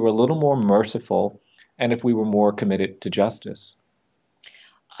 if we were a little more merciful, and if we were more committed to justice.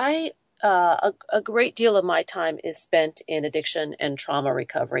 A great deal of my time is spent in addiction and trauma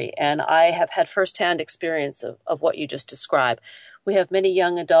recovery, and I have had firsthand experience of what you just described. We have many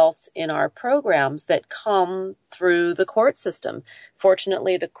young adults in our programs that come through the court system.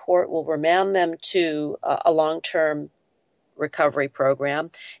 Fortunately, the court will remand them to a long-term recovery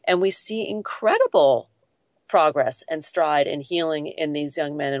program, and we see incredible progress and stride and healing in these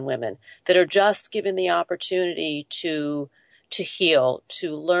young men and women that are just given the opportunity to heal,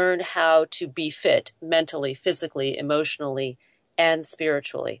 to learn how to be fit mentally, physically, emotionally, and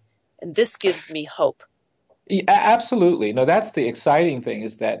spiritually. And this gives me hope. Yeah, absolutely. No, that's the exciting thing,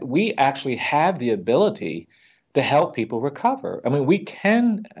 is that we actually have the ability to help people recover. I mean, we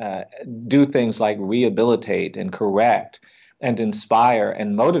can do things like rehabilitate and correct and inspire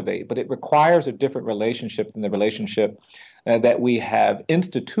and motivate, but it requires a different relationship than the relationship that we have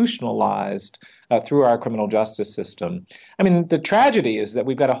institutionalized through our criminal justice system. I mean, the tragedy is that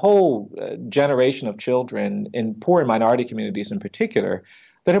we've got a whole generation of children in poor and minority communities in particular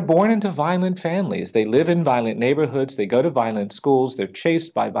that are born into violent families. They live in violent neighborhoods, they go to violent schools, they're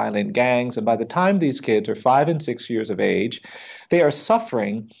chased by violent gangs, and by the time these kids are 5 and 6 years of age, they are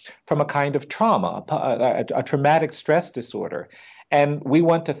suffering from a kind of trauma, a traumatic stress disorder. And we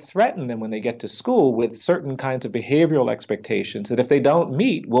want to threaten them when they get to school with certain kinds of behavioral expectations that if they don't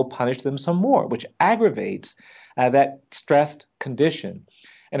meet, we'll punish them some more, which aggravates that stressed condition.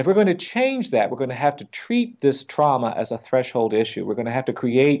 And if we're going to change that, we're going to have to treat this trauma as a threshold issue. We're going to have to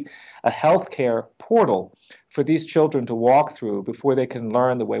create a healthcare portal for these children to walk through before they can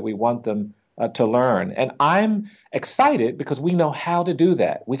learn the way we want them to learn. And I'm excited because we know how to do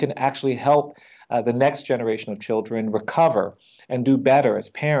that. We can actually help the next generation of children recover and do better as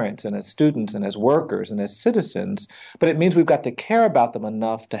parents and as students and as workers and as citizens. But it means we've got to care about them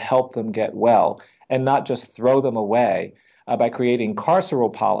enough to help them get well and not just throw them away by creating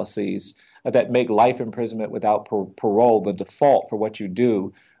carceral policies that make life imprisonment without parole the default for what you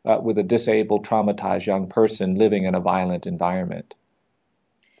do with a disabled, traumatized young person living in a violent environment.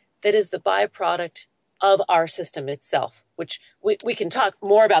 That is the byproduct of our system itself, which we can talk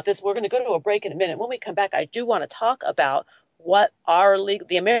more about this. We're going to go to a break in a minute. When we come back, I do want to talk about what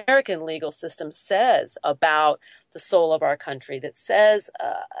the American legal system says about the soul of our country, that says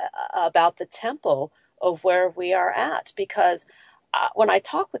about the tempo of where we are at. Because when I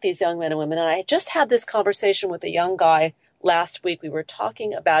talk with these young men and women, and I just had this conversation with a young guy last week, we were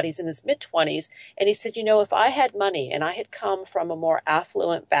talking about, he's in his mid-20s, and he said, if I had money and I had come from a more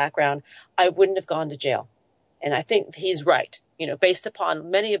affluent background, I wouldn't have gone to jail. And I think he's right, based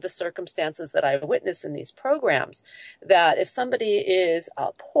upon many of the circumstances that I witness in these programs, that if somebody is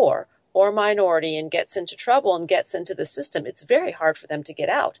poor or minority and gets into trouble and gets into the system, it's very hard for them to get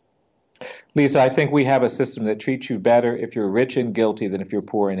out. Lisa, I think we have a system that treats you better if you're rich and guilty than if you're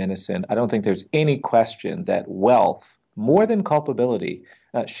poor and innocent. I don't think there's any question that wealth, more than culpability,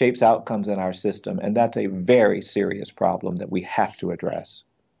 shapes outcomes in our system. And that's a very serious problem that we have to address.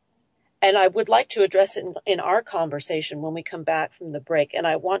 And I would like to address it in our conversation when we come back from the break. And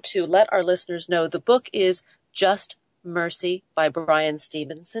I want to let our listeners know the book is Just Mercy by Bryan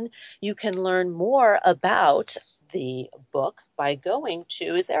Stevenson. You can learn more about the book by going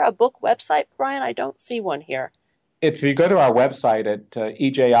to, is there a book website, Bryan? I don't see one here. If you go to our website at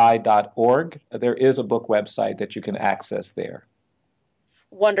eji.org, there is a book website that you can access there.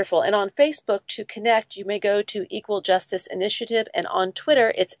 Wonderful. And on Facebook, to connect, you may go to Equal Justice Initiative, and on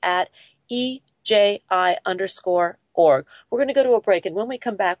Twitter, it's at EJI_org. We're going to go to a break, and when we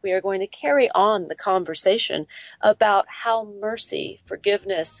come back, we are going to carry on the conversation about how mercy,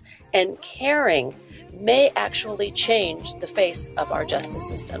 forgiveness, and caring may actually change the face of our justice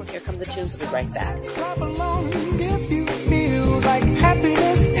system. Here come the tunes. We'll be right back. Clap along if you feel like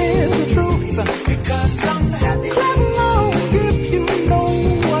happiness is the truth. Because I'm happy. Clap along if you know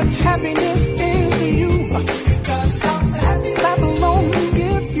what happiness is to you. Because I'm happy. Clap along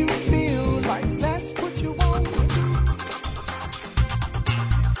if you feel like that's what you want.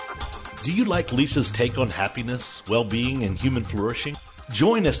 Do you like Lisa's take on happiness, well-being, and human flourishing?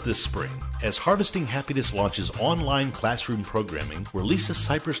 Join us this spring as Harvesting Happiness launches online classroom programming where Lisa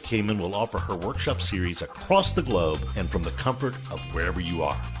Cypers Kamen will offer her workshop series across the globe and from the comfort of wherever you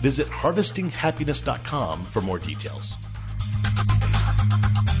are. Visit harvestinghappiness.com for more details.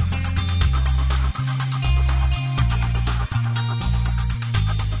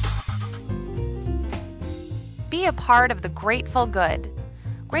 Be a part of the Grateful Good.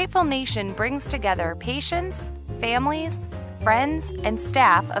 Grateful Nation brings together patients, families, friends, and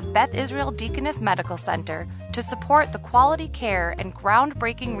staff of Beth Israel Deaconess Medical Center to support the quality care and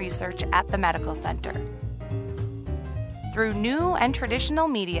groundbreaking research at the medical center. Through new and traditional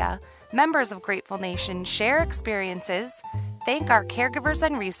media, members of Grateful Nation share experiences, thank our caregivers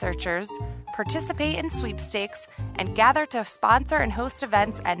and researchers, participate in sweepstakes, and gather to sponsor and host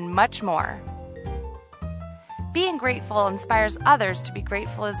events and much more. Being grateful inspires others to be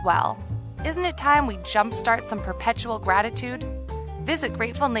grateful as well. Isn't it time we jumpstart some perpetual gratitude? Visit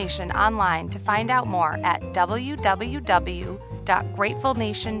Grateful Nation online to find out more at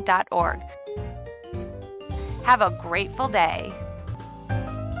www.gratefulnation.org. Have a grateful day.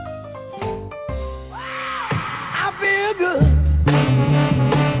 I feel good.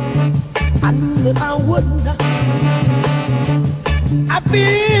 I knew that I would not. I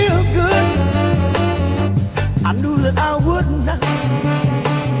feel good. I knew that I would not.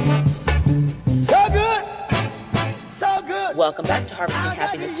 Welcome back to Harvesting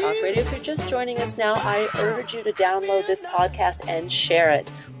Happiness Talk Radio. If you're just joining us now, I urge you to download this podcast and share it.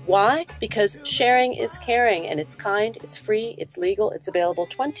 Why? Because sharing is caring, and it's kind, it's free, it's legal, it's available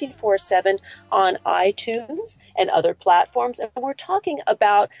 24/7 on iTunes and other platforms. And we're talking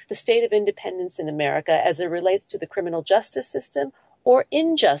about the state of independence in America as it relates to the criminal justice system, or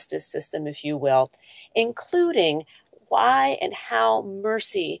injustice system, if you will, including why and how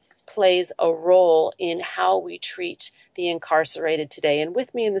mercy plays a role in how we treat the incarcerated today. And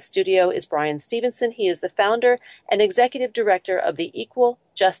with me in the studio is Bryan Stevenson. He is the founder and executive director of the Equal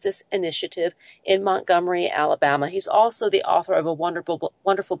Justice Initiative in Montgomery, Alabama. He's also the author of a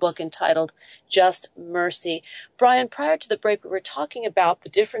wonderful book entitled Just Mercy. Bryan, prior to the break, we were talking about the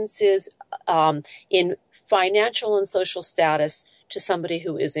differences in financial and social status to somebody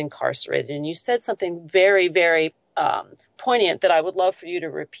who is incarcerated. And you said something very, very poignant that I would love for you to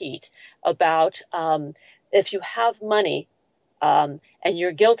repeat about if you have money and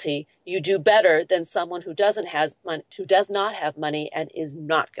you're guilty, you do better than someone who does not have money and is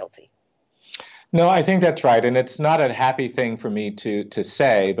not guilty. No, I think that's right. And it's not a happy thing for me to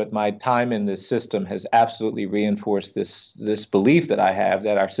say, but my time in this system has absolutely reinforced this belief that I have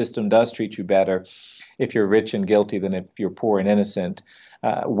that our system does treat you better if you're rich and guilty than if you're poor and innocent.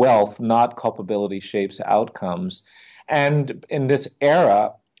 Wealth, not culpability, shapes outcomes. And in this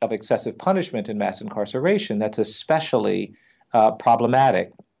era of excessive punishment and mass incarceration, that's especially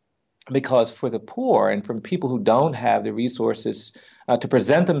problematic because for the poor and from people who don't have the resources to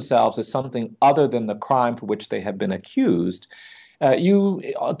present themselves as something other than the crime for which they have been accused, you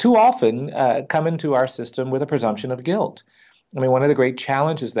too often come into our system with a presumption of guilt. I mean, one of the great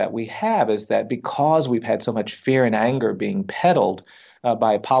challenges that we have is that because we've had so much fear and anger being peddled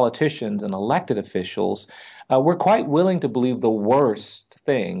by politicians and elected officials, we're quite willing to believe the worst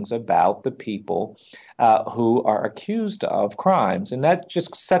things about the people who are accused of crimes. And that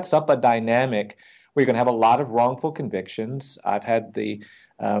just sets up a dynamic where you're going to have a lot of wrongful convictions. I've had the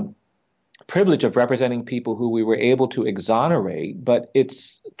privilege of representing people who we were able to exonerate, but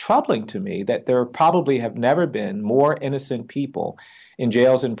it's troubling to me that there probably have never been more innocent people in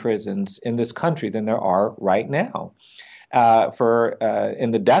jails and prisons in this country than there are right now.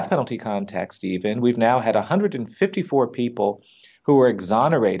 In the death penalty context even, we've now had 154 people who were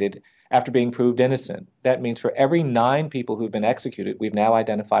exonerated after being proved innocent. That means for every 9 people who've been executed, we've now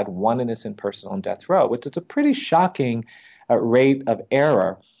identified 1 innocent person on death row, which is a pretty shocking rate of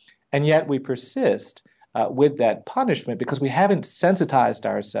error. And yet we persist with that punishment because we haven't sensitized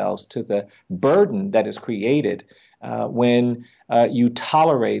ourselves to the burden that is created when you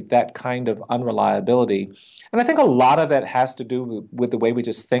tolerate that kind of unreliability. And I think a lot of that has to do with the way we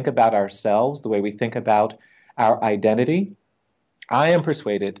just think about ourselves, the way we think about our identity. I am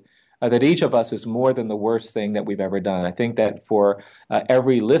persuaded that each of us is more than the worst thing that we've ever done. I think that for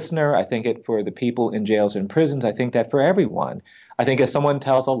every listener, I think it for the people in jails and prisons, I think that for everyone. I think if someone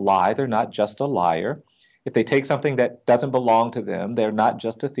tells a lie, they're not just a liar. If they take something that doesn't belong to them, they're not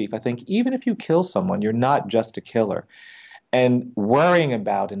just a thief. I think even if you kill someone, you're not just a killer. And worrying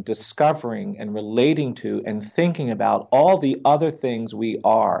about and discovering and relating to and thinking about all the other things we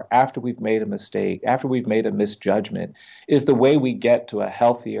are after we've made a mistake, after we've made a misjudgment, is the way we get to a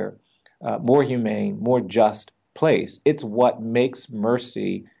healthier, more humane, more just place. It's what makes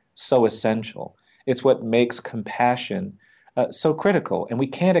mercy so essential. It's what makes compassion so critical. And we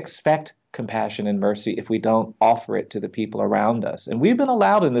can't expect compassion and mercy if we don't offer it to the people around us. And we've been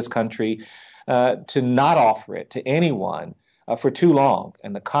allowed in this country to not offer it to anyone for too long.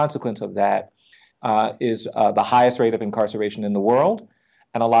 And the consequence of that is the highest rate of incarceration in the world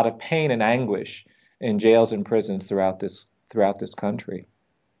and a lot of pain and anguish in jails and prisons throughout this country.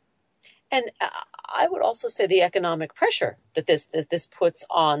 And I would also say the economic pressure that this puts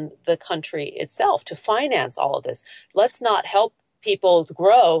on the country itself to finance all of this. Let's not help people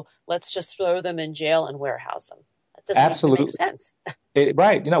grow. Let's just throw them in jail and warehouse them. That doesn't make sense.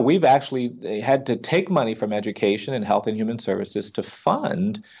 Right. You know, we've actually had to take money from education and health and human services to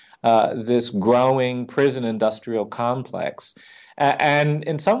fund this growing prison industrial complex. And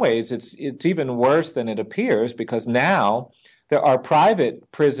in some ways, it's even worse than it appears because now there are private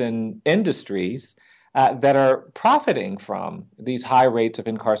prison industries that are profiting from these high rates of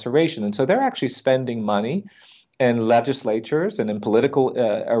incarceration. And so they're actually spending money in legislatures and in political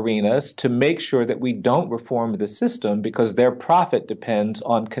arenas to make sure that we don't reform the system because their profit depends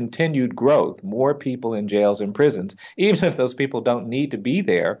on continued growth, more people in jails and prisons. Even if those people don't need to be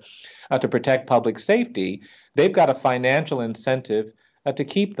there to protect public safety, they've got a financial incentive to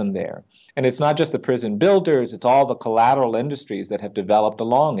keep them there. And it's not just the prison builders, it's all the collateral industries that have developed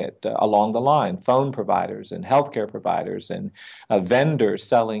along the line, phone providers and healthcare providers and vendors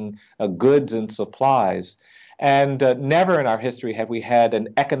selling goods and supplies. And never in our history have we had an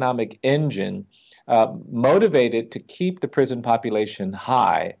economic engine motivated to keep the prison population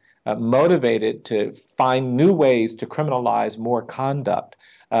high, motivated to find new ways to criminalize more conduct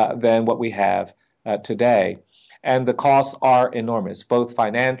than what we have today. And the costs are enormous, both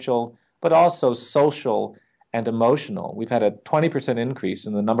financial, but also social and emotional. We've had a 20% increase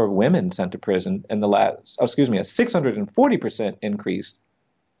in the number of women sent to prison in a 640% increase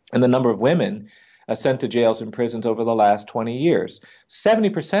in the number of women sent to jails and prisons over the last 20 years.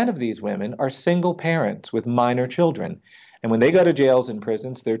 70% of these women are single parents with minor children. And when they go to jails and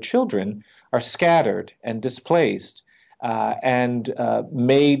prisons, their children are scattered and displaced and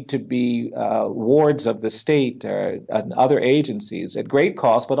made to be wards of the state and other agencies at great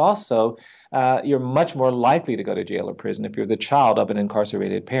cost, but also you're much more likely to go to jail or prison if you're the child of an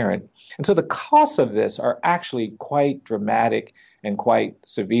incarcerated parent. And so the costs of this are actually quite dramatic and quite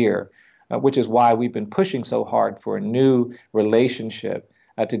severe, which is why we've been pushing so hard for a new relationship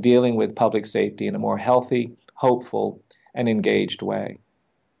to dealing with public safety in a more healthy, hopeful, and engaged way.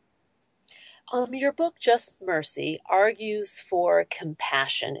 Your book, Just Mercy, argues for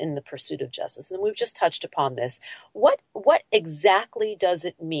compassion in the pursuit of justice, and we've just touched upon this. What exactly does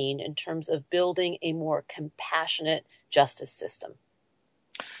it mean in terms of building a more compassionate justice system?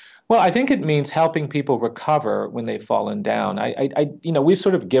 Well, I think it means helping people recover when they've fallen down. We've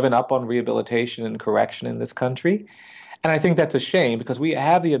sort of given up on rehabilitation and correction in this country, and I think that's a shame because we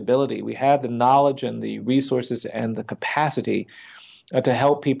have the ability, we have the knowledge and the resources and the capacity to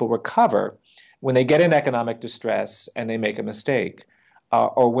help people recover when they get in economic distress and they make a mistake,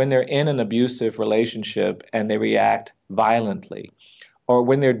 or when they're in an abusive relationship and they react violently, or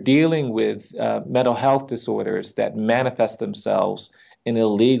when they're dealing with mental health disorders that manifest themselves in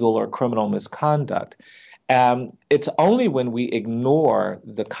illegal or criminal misconduct. It's only when we ignore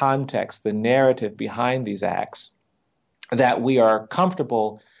the context, the narrative behind these acts, that we are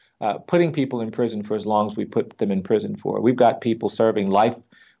comfortable putting people in prison for as long as we put them in prison for. We've got people serving life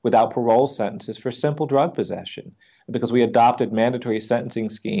without parole sentences for simple drug possession because we adopted mandatory sentencing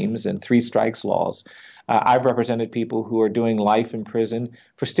schemes and 3 strikes laws. I've represented people who are doing life in prison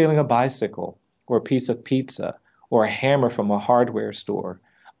for stealing a bicycle or a piece of pizza or a hammer from a hardware store.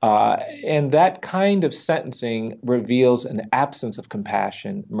 And that kind of sentencing reveals an absence of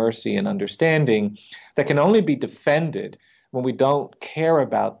compassion, mercy, and understanding that can only be defended when we don't care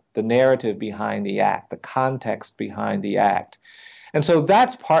about the narrative behind the act, the context behind the act. And so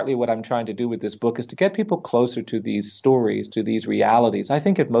that's partly what I'm trying to do with this book, is to get people closer to these stories, to these realities. I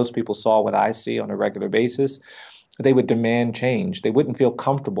think if most people saw what I see on a regular basis, they would demand change. They wouldn't feel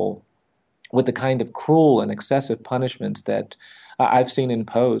comfortable with the kind of cruel and excessive punishments that I've seen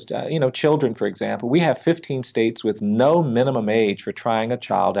imposed. Children, for example. We have 15 states with no minimum age for trying a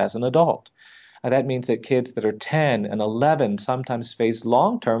child as an adult. That means that kids that are 10 and 11 sometimes face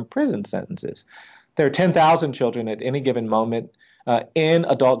long-term prison sentences. There are 10,000 children at any given moment in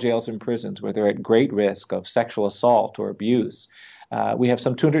adult jails and prisons where they're at great risk of sexual assault or abuse. We have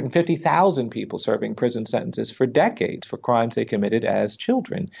some 250,000 people serving prison sentences for decades for crimes they committed as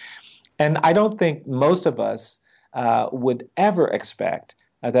children. And I don't think most of us would ever expect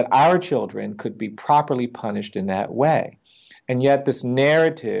that our children could be properly punished in that way. And yet this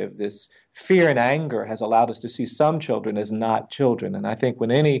narrative, this fear and anger has allowed us to see some children as not children. And I think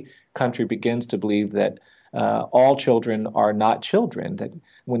when any country begins to believe that all children are not children, that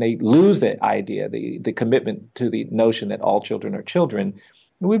when they lose that idea, the commitment to the notion that all children are children,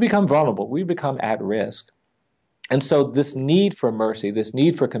 we become vulnerable, we become at risk. And so this need for mercy, this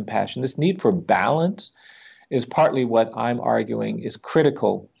need for compassion, this need for balance is partly what I'm arguing is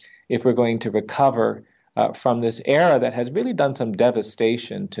critical if we're going to recover from this era that has really done some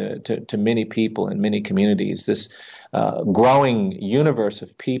devastation to many people and many communities, this growing universe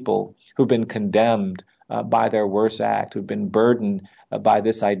of people who've been condemned by their worst act, who've been burdened by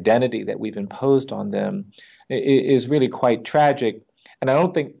this identity that we've imposed on them, is really quite tragic. And I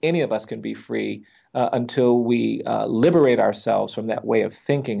don't think any of us can be free until we liberate ourselves from that way of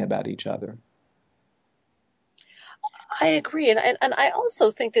thinking about each other. I agree. And I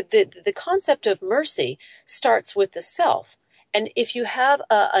also think that the concept of mercy starts with the self. And if you have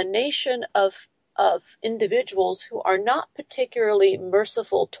a nation of individuals who are not particularly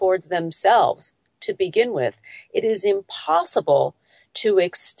merciful towards themselves to begin with, it is impossible to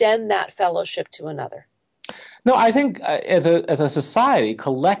extend that fellowship to another. No, I think as a society,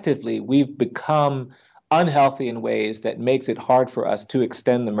 collectively, we've become unhealthy in ways that makes it hard for us to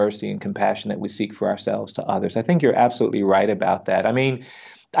extend the mercy and compassion that we seek for ourselves to others. I think you're absolutely right about that. I mean,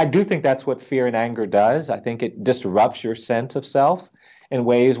 I do think that's what fear and anger does. I think it disrupts your sense of self in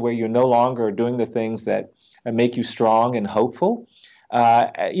ways where you're no longer doing the things that make you strong and hopeful.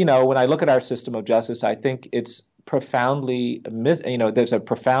 When I look at our system of justice, I think it's profoundly, there's a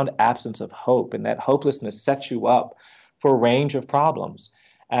profound absence of hope, and that hopelessness sets you up for a range of problems.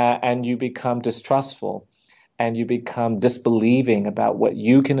 And you become distrustful, and you become disbelieving about what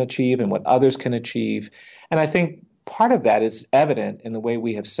you can achieve and what others can achieve. And I think part of that is evident in the way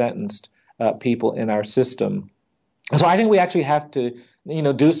we have sentenced people in our system. And so I think we actually have to,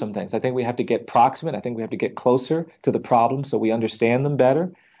 do some things. I think we have to get proximate. I think we have to get closer to the problems so we understand them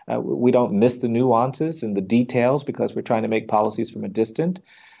better. We don't miss the nuances and the details because we're trying to make policies from a distance.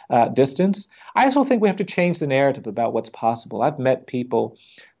 I also think we have to change the narrative about what's possible. I've met people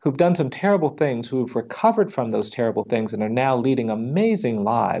who've done some terrible things, who've recovered from those terrible things and are now leading amazing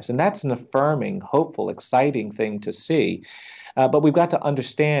lives. And that's an affirming, hopeful, exciting thing to see. But we've got to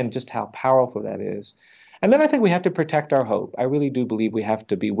understand just how powerful that is. And then I think we have to protect our hope. I really do believe we have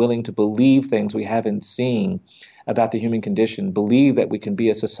to be willing to believe things we haven't seen about the human condition, believe that we can be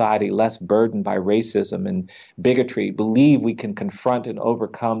a society less burdened by racism and bigotry, believe we can confront and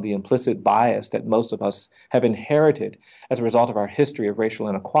overcome the implicit bias that most of us have inherited as a result of our history of racial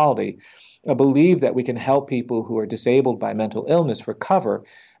inequality. I believe that we can help people who are disabled by mental illness recover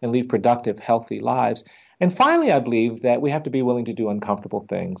and lead productive, healthy lives. And finally, I believe that we have to be willing to do uncomfortable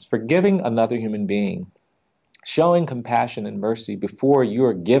things. Forgiving another human being, showing compassion and mercy before you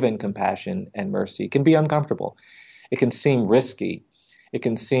are given compassion and mercy can be uncomfortable. It can seem risky. It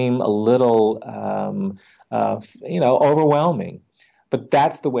can seem a little, overwhelming. But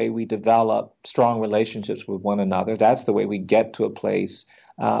that's the way we develop strong relationships with one another. That's the way we get to a place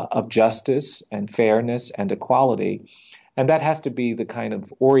of justice and fairness and equality. And that has to be the kind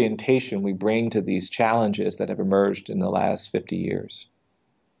of orientation we bring to these challenges that have emerged in the last 50 years.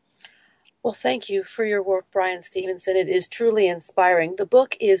 Well, thank you for your work, Bryan Stevenson. It is truly inspiring. The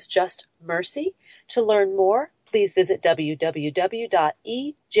book is Just Mercy. To learn more, please visit www.eji.org.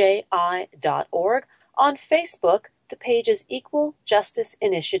 On Facebook, the page is Equal Justice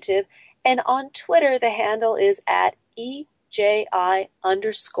Initiative, and on Twitter, the handle is at EJI_org.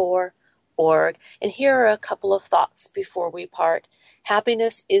 And here are a couple of thoughts before we part.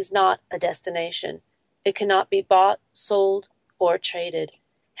 Happiness is not a destination. It cannot be bought, sold, or traded.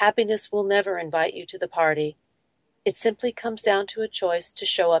 Happiness will never invite you to the party. It simply comes down to a choice to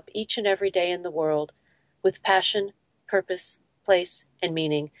show up each and every day in the world with passion, purpose, place, and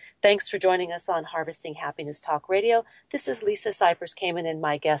meaning. Thanks for joining us on Harvesting Happiness Talk Radio. This is Lisa Cypers Kamen and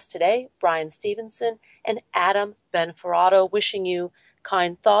my guest today, Bryan Stevenson and Adam Benforado, wishing you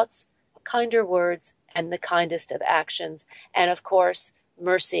kind thoughts, kinder words, and the kindest of actions. And of course,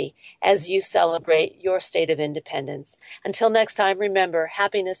 mercy as you celebrate your state of independence. Until next time, remember,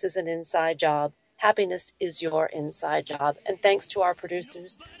 happiness is an inside job. Happiness is your inside job. And thanks to our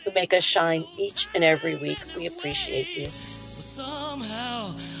producers who make us shine each and every week. We appreciate you.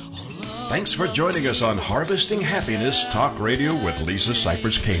 Thanks for joining us on Harvesting Happiness Talk Radio with Lisa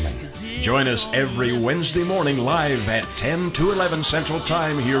Cypers Kamen. Join us every Wednesday morning live at 10 to 11 Central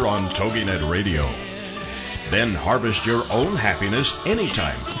Time here on TogiNet Radio. Then harvest your own happiness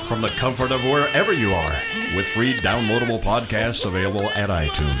anytime from the comfort of wherever you are with free downloadable podcasts available at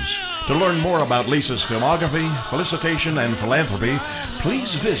iTunes. To learn more about Lisa's filmography, felicitation, and philanthropy,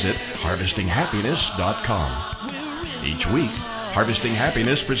 please visit harvestinghappiness.com. Each week, Harvesting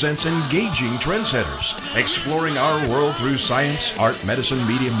Happiness presents engaging trendsetters, exploring our world through science, art, medicine,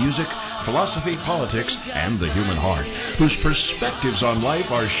 media, music, philosophy, politics, and the human heart, whose perspectives on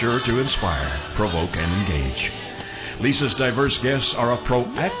life are sure to inspire, provoke, and engage. Lisa's diverse guests are a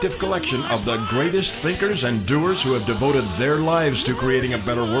proactive collection of the greatest thinkers and doers who have devoted their lives to creating a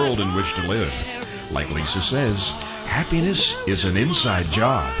better world in which to live. Like Lisa says, happiness is an inside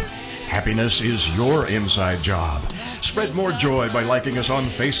job. Happiness is your inside job. Spread more joy by liking us on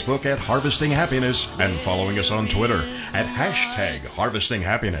Facebook at Harvesting Happiness and following us on Twitter at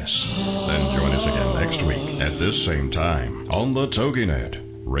 #HarvestingHappiness. Then join us again next week at this same time on the TogiNet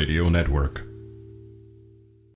Radio Network.